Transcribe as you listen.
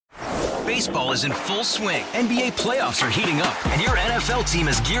Baseball is in full swing. NBA playoffs are heating up, and your NFL team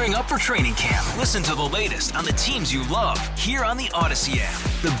is gearing up for training camp. Listen to the latest on the teams you love here on the Odyssey app.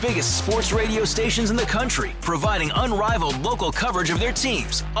 The biggest sports radio stations in the country, providing unrivaled local coverage of their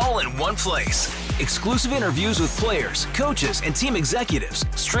teams, all in one place. Exclusive interviews with players, coaches, and team executives,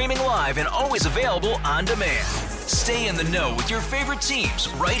 streaming live and always available on demand. Stay in the know with your favorite teams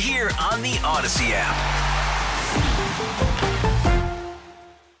right here on the Odyssey app.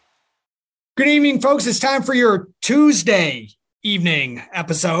 Good evening, folks. It's time for your Tuesday evening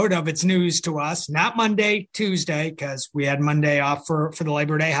episode of It's News to Us. Not Monday, Tuesday, because we had Monday off for the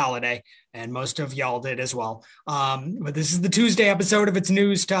Labor Day holiday, and most of y'all did as well. But this is the Tuesday episode of It's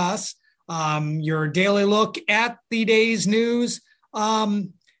News to Us, your daily look at the day's news.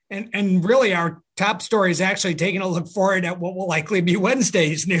 And really, our top story is actually taking a look forward at what will likely be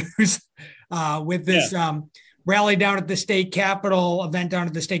Wednesday's news with this rally down at the state capitol, event down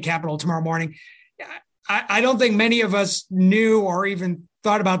at the state capitol tomorrow morning. I don't think many of us knew or even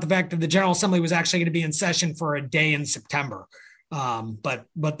thought about the fact that the General Assembly was actually going to be in session for a day in September. But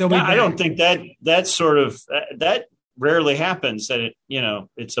they'll be. I don't think that rarely happens. That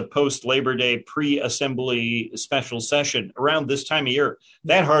it's a post Labor Day pre-assembly special session around this time of year.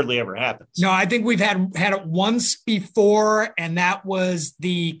 That hardly ever happens. No, I think we've had it once before, and that was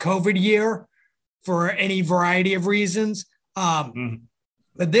the COVID year, for any variety of reasons.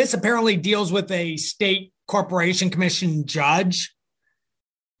 But this apparently deals with a state corporation commission judge.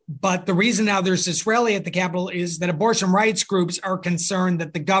 But the reason now there's this rally at the Capitol is that abortion rights groups are concerned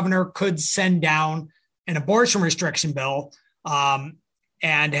that the governor could send down an abortion restriction bill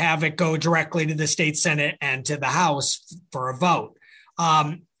and have it go directly to the state Senate and to the House for a vote.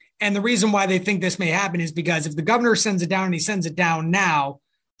 And the reason why they think this may happen is because if the governor sends it down and he sends it down now,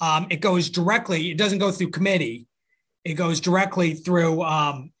 it goes directly, it doesn't go through committee. It goes directly through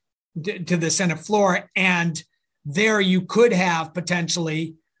to the Senate floor. And there you could have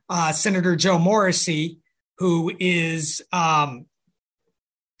potentially Senator Joe Morrissey, who is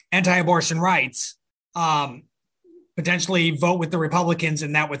anti-abortion rights, potentially vote with the Republicans,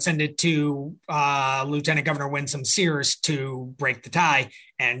 and that would send it to Lieutenant Governor Winsome Sears to break the tie.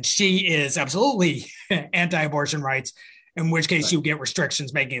 And she is absolutely anti-abortion rights, in which case you get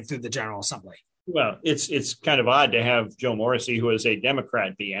restrictions making it through the General Assembly. Well, it's kind of odd to have Joe Morrissey, who is a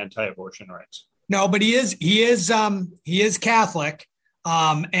Democrat, be anti-abortion rights. No, but he is Catholic.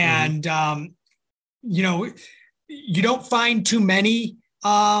 And you don't find too many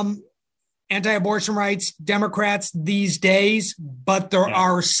anti-abortion rights Democrats these days, but there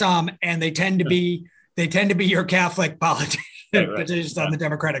are some, and they tend to be your Catholic politicians. Just on the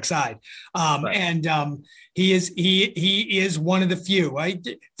Democratic side. And he is one of the few. I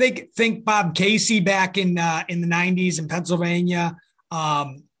think Bob Casey back in the 90s in Pennsylvania.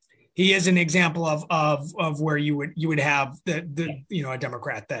 He is an example of where you would have a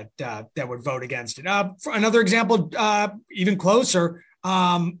Democrat that would vote against it. For another example, even closer,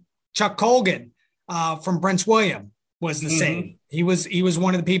 Chuck Colgan from Prince William was the same. He was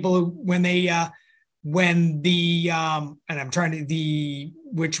one of the people who,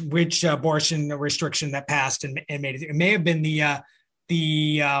 which abortion restriction that passed and made it. It may have been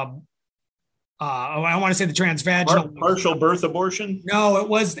I want to say the transvaginal partial birth abortion. No, it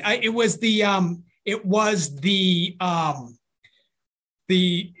was the I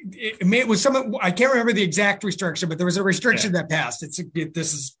can't remember the exact restriction, but there was a restriction that passed. This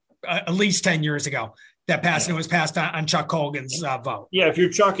is at least 10 years ago. That passed, and it was passed on Chuck Colgan's vote. Yeah, if you're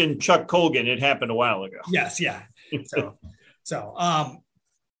chucking Chuck Colgan, it happened a while ago. Yes, yeah. So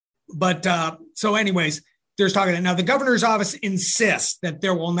anyways, there's talking that now the governor's office insists that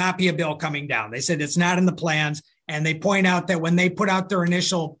there will not be a bill coming down. They said it's not in the plans, and they point out that when they put out their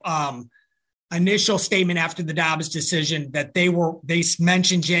initial statement after the Dobbs decision, that they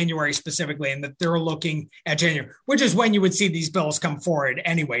mentioned January specifically, and that they're looking at January, which is when you would see these bills come forward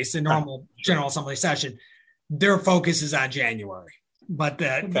anyways, the normal General Assembly session. Their focus is on January, but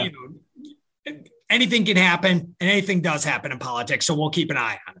anything can happen, and anything does happen in politics, so we'll keep an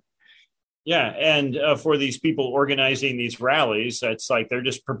eye on it. Yeah, and for these people organizing these rallies, it's like they're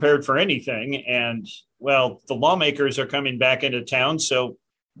just prepared for anything. And, well, the lawmakers are coming back into town, so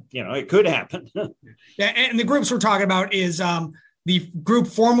it could happen. Yeah, and the groups we're talking about is the group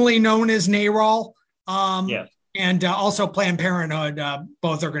formerly known as NARAL, and also Planned Parenthood.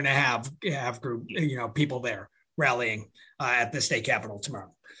 Both are going to have group, people there rallying at the state capitol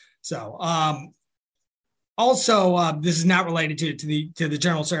tomorrow. So, also, this is not related to the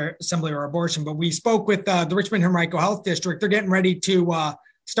General Assembly or abortion, but we spoke with the Richmond Henrico Health District. They're getting ready to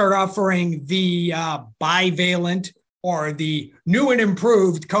start offering the bivalent are the new and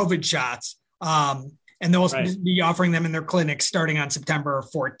improved COVID shots. And they'll be offering them in their clinics starting on September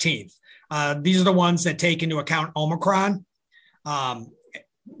 14th. These are the ones that take into account Omicron,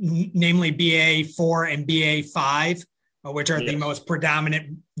 namely BA4 and BA5, which are the most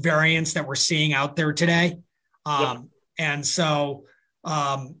predominant variants that we're seeing out there today. And so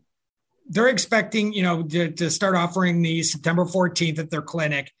they're expecting, to start offering these September 14th at their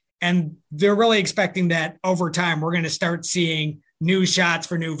clinic. And they're really expecting that over time, we're going to start seeing new shots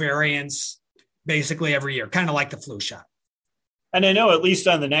for new variants basically every year, kind of like the flu shot. And I know at least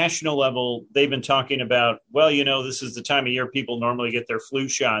on the national level, they've been talking about, this is the time of year people normally get their flu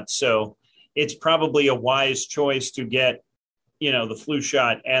shots. So it's probably a wise choice to get, the flu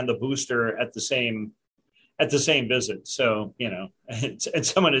shot and the booster at the same visit. So, and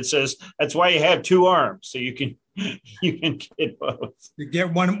someone that says that's why you have two arms, so you can get both. You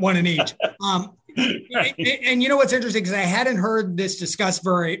get one in each. And what's interesting, because I hadn't heard this discussed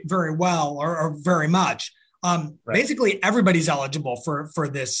very, very well or very much. Basically everybody's eligible for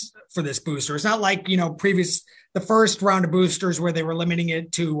this booster. It's not like, the first round of boosters where they were limiting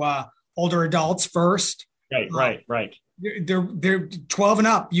it to older adults first. Right. They're 12 and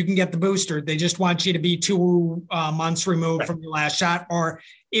up. You can get the booster. They just want you to be 2 months removed from your last shot. Or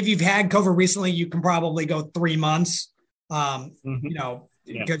if you've had COVID recently, you can probably go 3 months,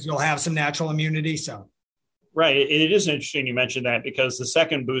 because you'll have some natural immunity. So. Right. It is interesting you mentioned that, because the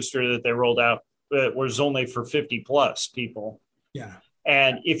second booster that they rolled out was only for 50 plus people. Yeah.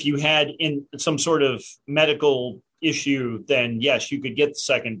 And if you had in some sort of medical issue, then yes, you could get the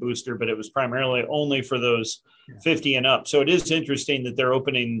second booster, but it was primarily only for those 50 and up. So it is interesting that they're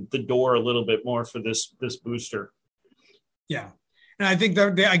opening the door a little bit more for this booster. Yeah. And I think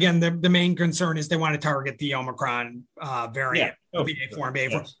the main concern is they want to target the Omicron variant, BA4 and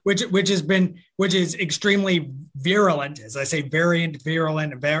BA4, which is extremely virulent, as I say, virulent,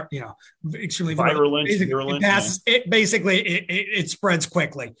 extremely virulent. It spreads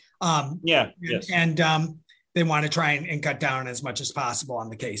quickly. And they want to try and cut down as much as possible on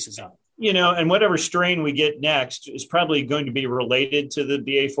the cases of it. And whatever strain we get next is probably going to be related to the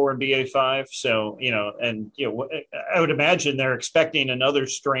BA4 and BA5. So, I would imagine they're expecting another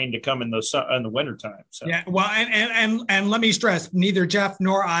strain to come in the wintertime. So. Yeah. Well, and let me stress, neither Jeff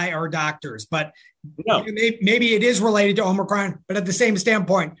nor I are doctors, but maybe it is related to Omicron, but at the same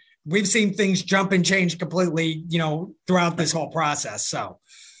standpoint, we've seen things jump and change completely, throughout this whole process. So.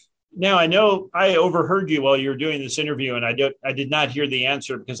 Now, I know I overheard you while you were doing this interview, and I did not hear the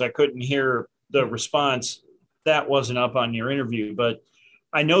answer because I couldn't hear the response. That wasn't up on your interview, but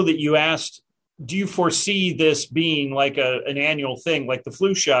I know that you asked, do you foresee this being like an annual thing, like the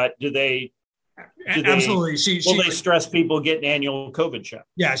flu shot? Absolutely. Will they stress people get an annual COVID shot?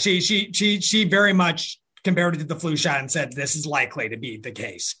 Yeah, she very much compared it to the flu shot and said this is likely to be the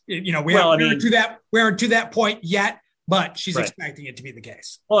case. We aren't to that point yet. But she's expecting it to be the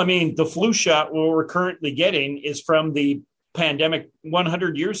case. Well, the flu shot what we're currently getting is from the pandemic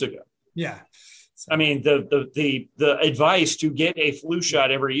 100 years ago. Yeah. So. The advice to get a flu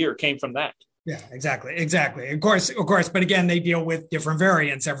shot every year came from that. Yeah, exactly. Of course. But again, they deal with different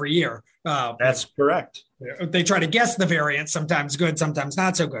variants every year. That's correct. They try to guess the variants, sometimes good, sometimes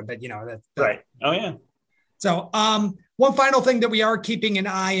not so good. But right. Oh yeah. So one final thing that we are keeping an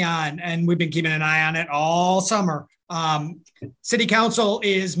eye on, and we've been keeping an eye on it all summer. City Council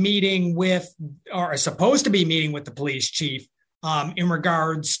is meeting with, or is supposed to be meeting with the police chief in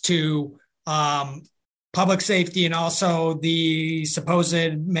regards to public safety and also the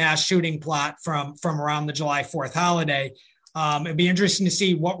supposed mass shooting plot from around the July 4th holiday. It'd be interesting to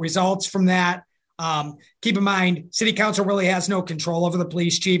see what results from that. Keep in mind, City Council really has no control over the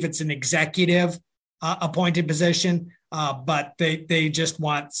police chief. It's an executive appointed position. But they just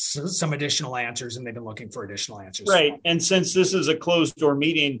want some additional answers, and they've been looking for additional answers. Right. And since this is a closed door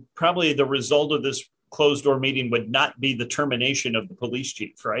meeting, probably the result of this closed door meeting would not be the termination of the police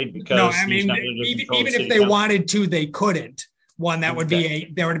chief, right? Because even if they wanted to, they couldn't. One, that would be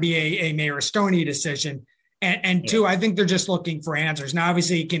a Mayor Stoney decision. And two, I think they're just looking for answers. Now,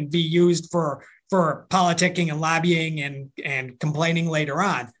 obviously, it can be used for politicking and lobbying and complaining later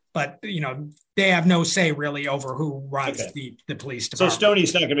on. But, they have no say really over who runs the police department. So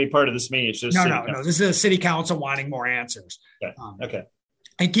Stoney's not going to be part of this meeting. It's just no. This is a City Council wanting more answers. Okay.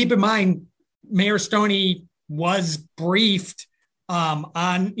 And keep in mind, Mayor Stoney was briefed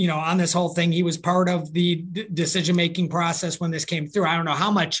on this whole thing. He was part of the decision-making process when this came through. I don't know how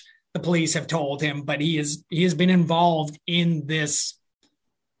much the police have told him, but he has been involved in this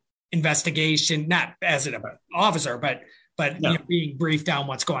investigation, not as an officer, but but being briefed on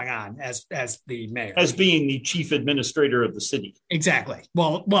what's going on as the mayor, as being the chief administrator of the city. Exactly.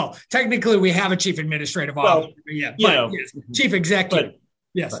 Well, technically we have a chief administrative officer, chief executive.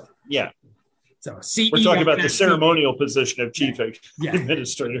 So CEO, we're talking about the ceremonial position of chief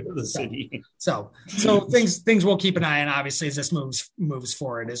administrator of the city. So things we'll keep an eye on, obviously, as this moves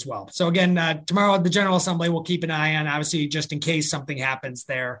forward as well. So again, tomorrow at the General Assembly, we'll keep an eye on, obviously, just in case something happens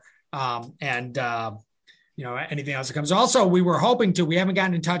there, and anything else that comes. Also, we haven't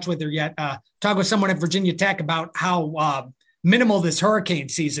gotten in touch with her yet. Talk with someone at Virginia Tech about how minimal this hurricane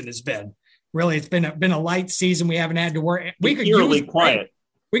season has been. Really, it's been a light season. We haven't had to worry. We could use quiet.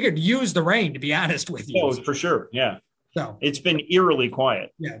 We could use the rain, to be honest with you. Oh, for sure. Yeah. So it's been eerily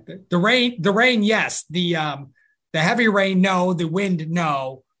quiet. Yeah. The rain, yes. The heavy rain, no. The wind,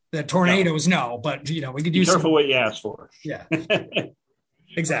 no. The tornadoes, no. But we could use. Be careful what you ask for. Yeah.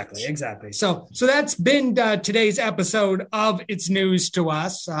 Exactly. So that's been today's episode of It's News to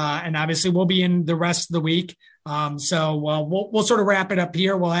Us, and obviously we'll be in the rest of the week. So we'll sort of wrap it up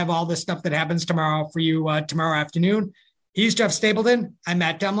here. We'll have all the stuff that happens tomorrow for you tomorrow afternoon. He's Jeff Stapleton. I'm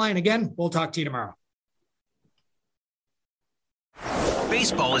Matt Demline. Again, we'll talk to you tomorrow.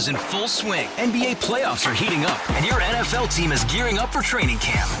 Baseball is in full swing. NBA playoffs are heating up, and your NFL team is gearing up for training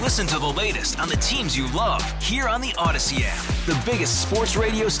camp. Listen to the latest on the teams you love here on the Odyssey app. The biggest sports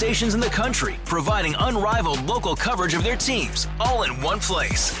radio stations in the country, providing unrivaled local coverage of their teams, all in one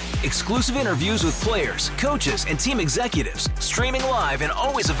place. Exclusive interviews with players, coaches, and team executives, streaming live and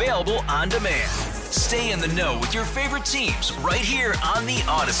always available on demand. Stay in the know with your favorite teams right here on the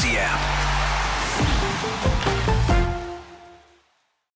Odyssey app.